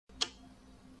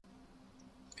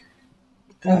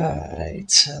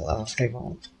Alright, hello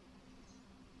everyone.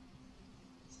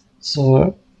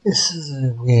 So, this is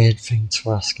a weird thing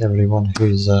to ask everyone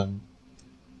who's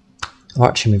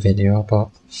watching my video, but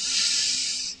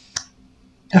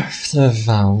after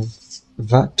Valve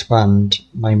banned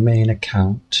my main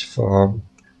account for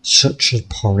such a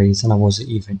poor reason, I wasn't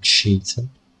even cheating.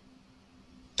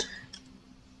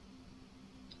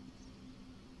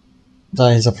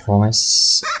 That is a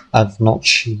promise. I've not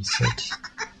cheated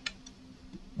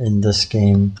in this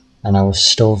game, and I was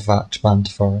still VAT banned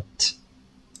for it.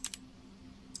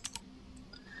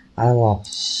 I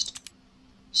lost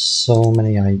so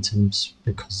many items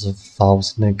because of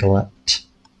Valve's neglect.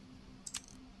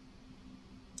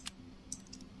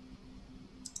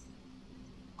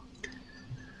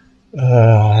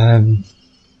 And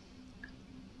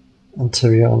to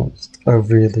be honest, I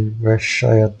really wish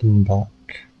I had them back.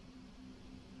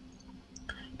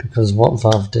 Because what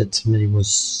Valve did to me was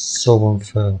so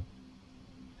unfair,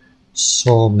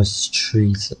 so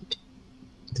mistreated.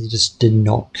 They just did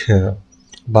not care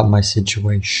about my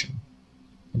situation.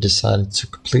 They decided to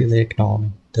completely ignore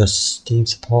me. Their Steam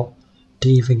support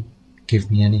didn't even give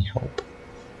me any help.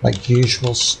 Like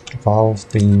usual, Valve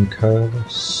being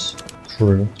careless,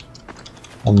 cruel,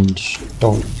 and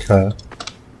don't care.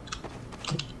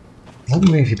 Let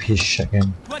me move your piece of shit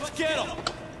again.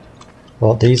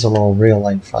 Well, these are all real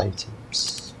life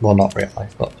items. Well, not real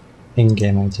life, but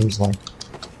in-game items. Like,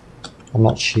 I'm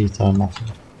not cheating or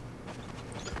nothing.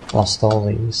 Lost all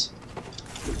these.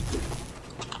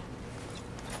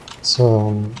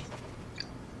 So,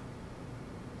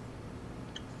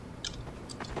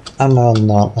 I know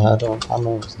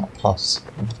it's not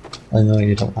possible. I know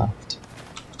you don't have to.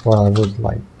 But I would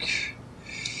like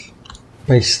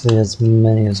basically as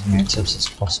many items as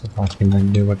possible back in my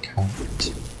new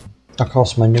account. Of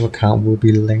course, my new account will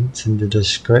be linked in the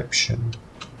description.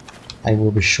 I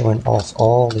will be showing off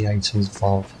all the items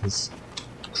Valve has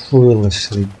cruelly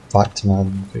backed my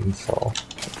movie for.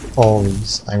 All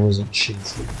these, I wasn't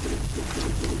cheating.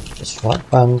 Just right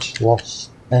band, lost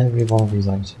every one of these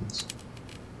items.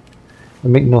 It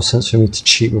makes no sense for me to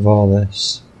cheat with all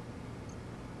this.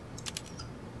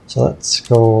 So let's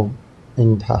go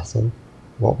in pattern.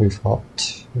 What we've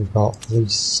got. We've got at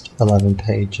least 11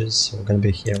 pages, so we're going to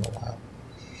be here a while.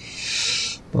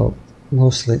 But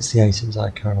mostly it's the items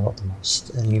I care about the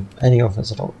most. Any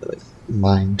others I don't really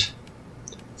mind.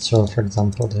 So for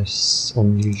example, this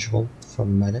unusual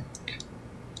from Medic,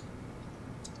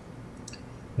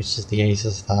 which is the Ace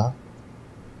of Star.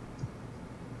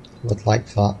 Would like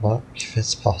that back if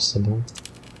it's possible.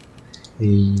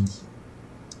 The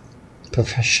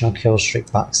Professional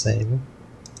Killstreak Backsaver,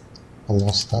 I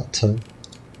lost that too.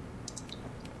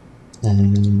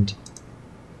 And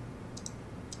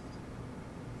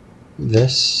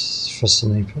this for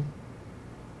Sniper,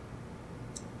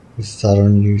 with that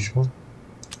unusual.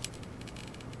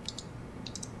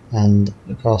 And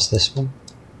of course this one,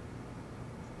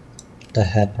 the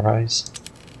head prize.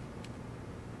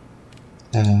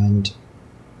 And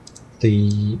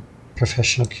the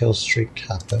Professional Killstreak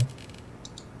Kappa,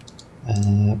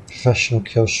 Professional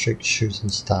Killstreak Shooting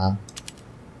Star,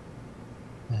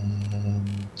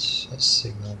 and let's see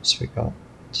what else we got.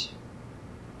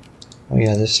 Oh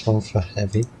yeah, this one for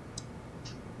Heavy.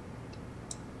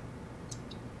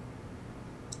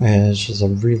 Yeah, it's just a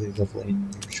really lovely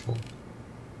and unusual.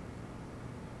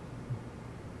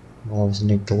 Valve's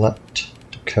neglect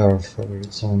to care for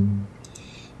its own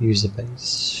user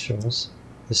base shows.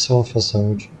 This one for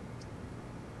Soldier.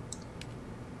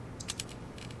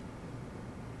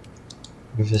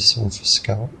 With this one for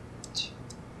Scout.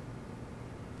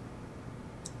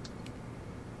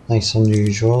 Nice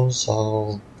unusuals,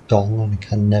 all gone and I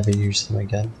can never use them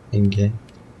again in game.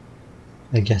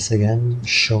 I guess again,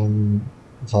 showing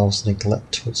Valve's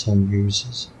neglect to its own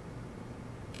users.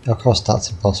 Of course that's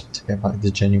impossible to get back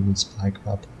the genuine spy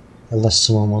grab, unless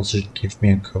someone wants to give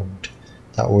me a code.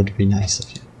 That would be nice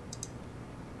of you.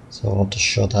 So I'll just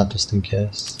show that just in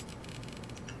case.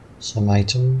 Some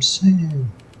items,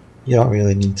 you don't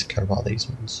really need to care about these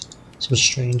ones. Some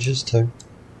strangers too.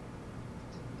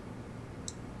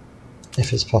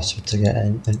 If it's possible to get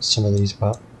in some of these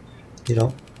back, you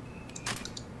don't.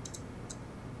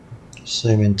 Just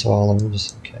zoom into all of them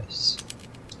just in case.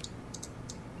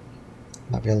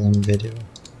 Might be a long video.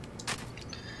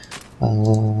 There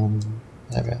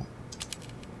we are.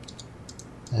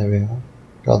 There we are.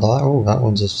 Got that. Oh, that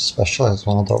one's a specialised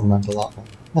one. I don't remember that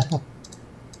one.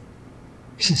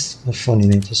 It's a funny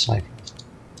name to sniper.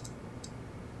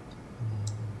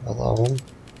 Got that one.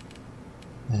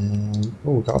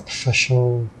 Oh, we got a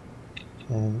Professional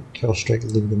Killstreak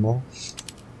Ludimorph.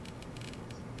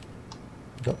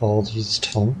 Got all these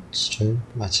taunts too,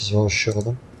 might as well show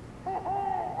them.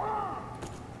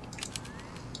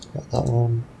 Got that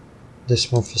one.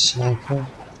 This one for sniper.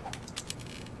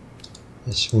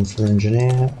 This one for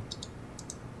engineer.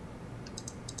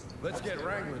 Let's get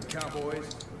wrangling,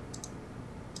 cowboys.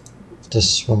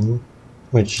 This one,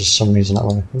 which is some reason not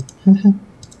working.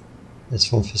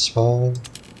 This one for spy.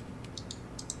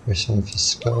 This one for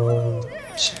skull.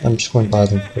 I'm just going by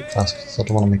them quick fast because I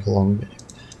don't want to make a long video.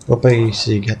 But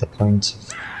basically you get the point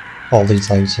of all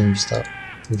these items that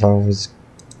Valve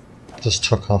just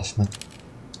took off me.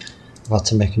 I've had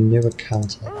to make a new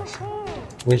account and everything,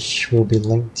 which will be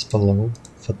linked below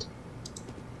for,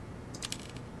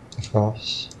 of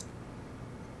course.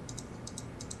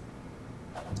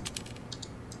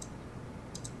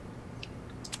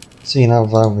 Seeing how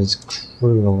Valve is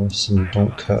clueless and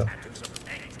don't care.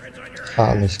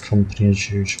 Heartless company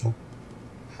as usual.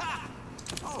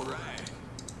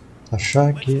 I've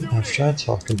tried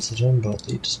talking to them, but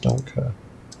they just don't care.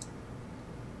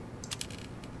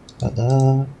 Got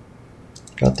that.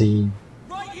 Got the.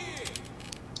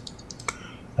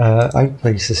 I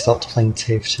basically stopped playing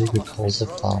TF2 because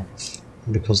of Valve,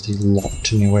 because they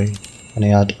locked me away, and they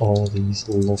had all these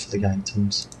lovely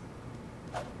items.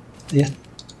 Yeah,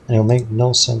 and it'll make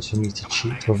no sense for me to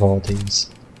cheat with all these.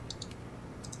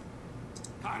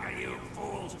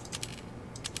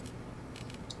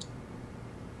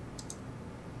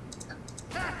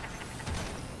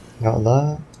 Got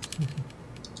that.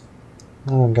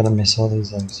 Oh, I'm gonna miss all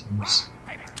these items.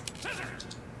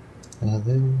 Got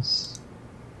this.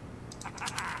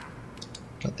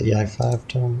 Got the i5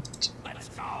 taunt.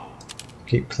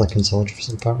 Keep clicking soldier for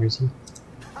some apparent reason.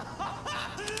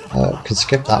 Could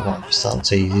skip that one, because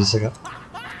that's easy to get.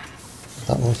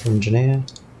 That one for engineer.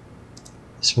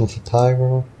 This one for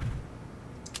pyro.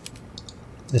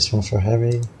 This one for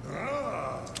heavy.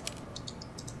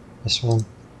 This one.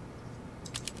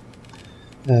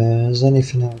 Is there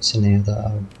anything else in here that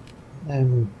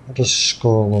I'll just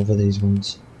scroll over these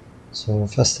ones. So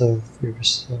Festive,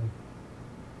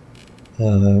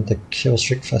 the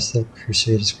Killstreak Festive,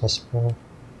 Crusaders Crossbow,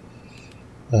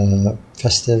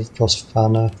 Festive plus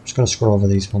Banner. I'm just going to scroll over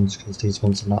these ones because these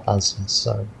ones are not as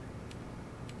necessary.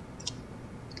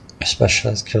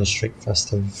 Specialized Killstreak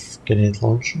Festive Grenade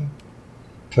Launcher,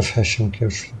 Professional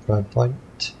Killstreak Red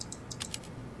White,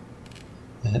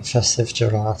 Festive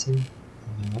Gerati.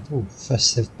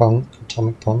 Festive Bonk,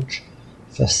 Atomic Punch,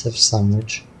 Festive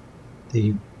Sandwich,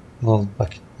 well, I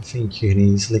think you can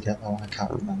easily get that one, I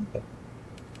can't remember.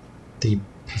 The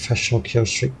Professional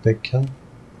Killstreak Big Kill,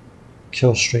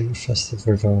 Killstreak Festive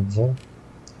Revolver,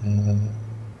 is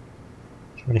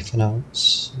there anything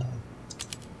else? No.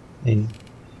 In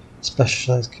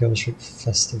Specialized Killstreak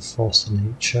Festive Force of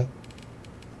Nature,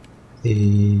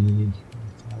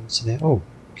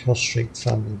 Killstreak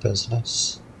Family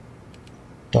Business.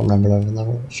 Don't remember having that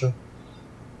one, sure.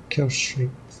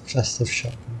 Killstreak Festive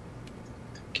Shotgun.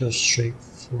 Killstreak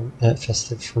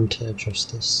Festive Frontier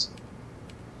Justice.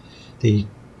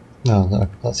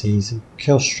 That's easy.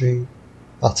 Killstreak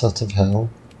Bat Out of Hell.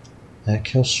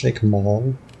 Killstreak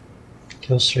Maul.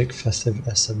 Killstreak Festive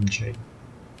SMG.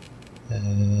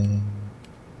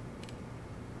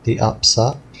 The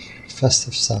AppSap.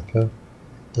 Festive Sapper.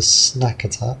 The Snack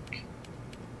Attack.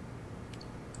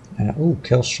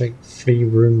 Killstreak Free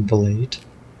Room Blade.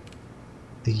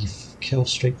 The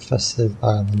Killstreak Festive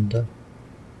Islander.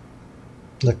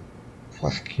 The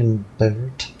Quacking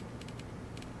Bird.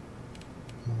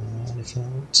 Anything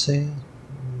else here?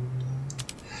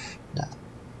 Nah.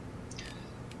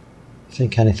 I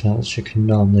think anything else you can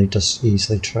normally just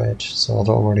easily trade, so I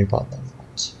don't worry about them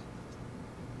ones.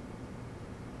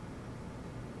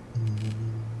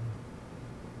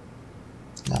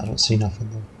 Nah, I don't see nothing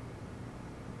though.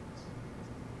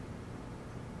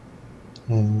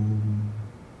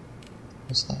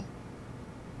 What's that?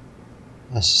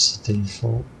 That's just the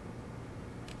default.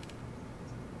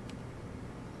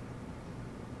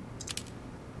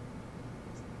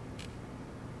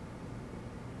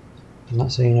 I'm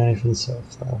not seeing anything so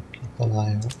far. Keep an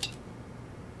eye out.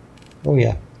 Oh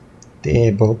yeah, the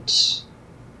earbuds.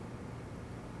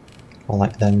 I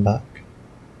like them back.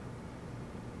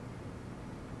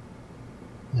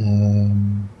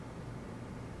 And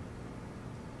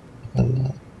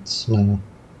that's no.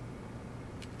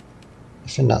 I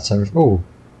think that's everything. Oh,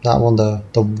 that one, the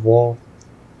War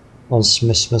on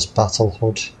Smithmas Battle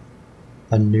Hood.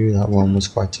 I knew that one was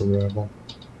quite a rare one.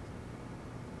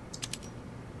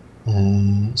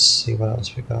 Let's see what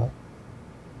else we got.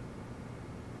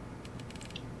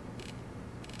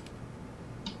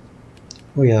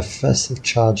 Oh yeah, Festive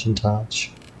Charge and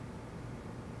Touch.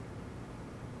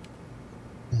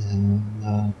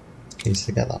 and please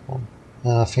to get that one.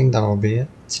 And I think that will be it.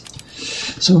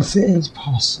 So if it is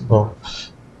possible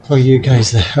for you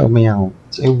guys to help me out,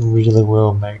 it really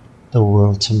will make the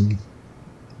world to me.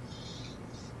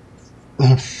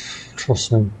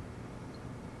 Trust me.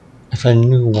 If I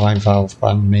knew why Valve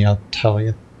banned me, I'd tell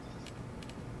you.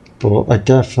 But I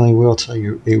definitely will tell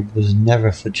you, it was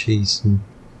never for cheating.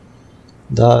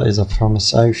 That is a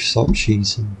promise. I've stopped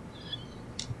cheating.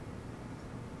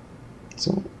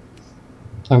 So,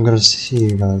 I'm gonna see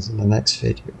you guys in the next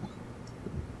video.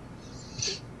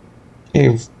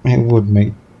 It would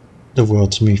make the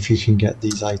world to me if you can get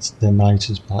these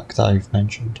items back that I've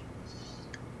mentioned.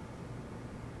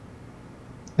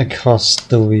 Of course,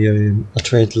 there will be a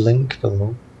trade link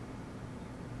below.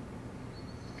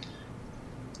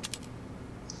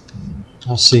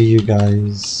 I'll see you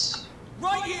guys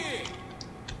Right here.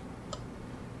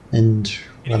 and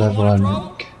whatever I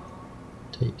make.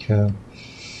 Take care.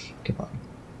 Goodbye.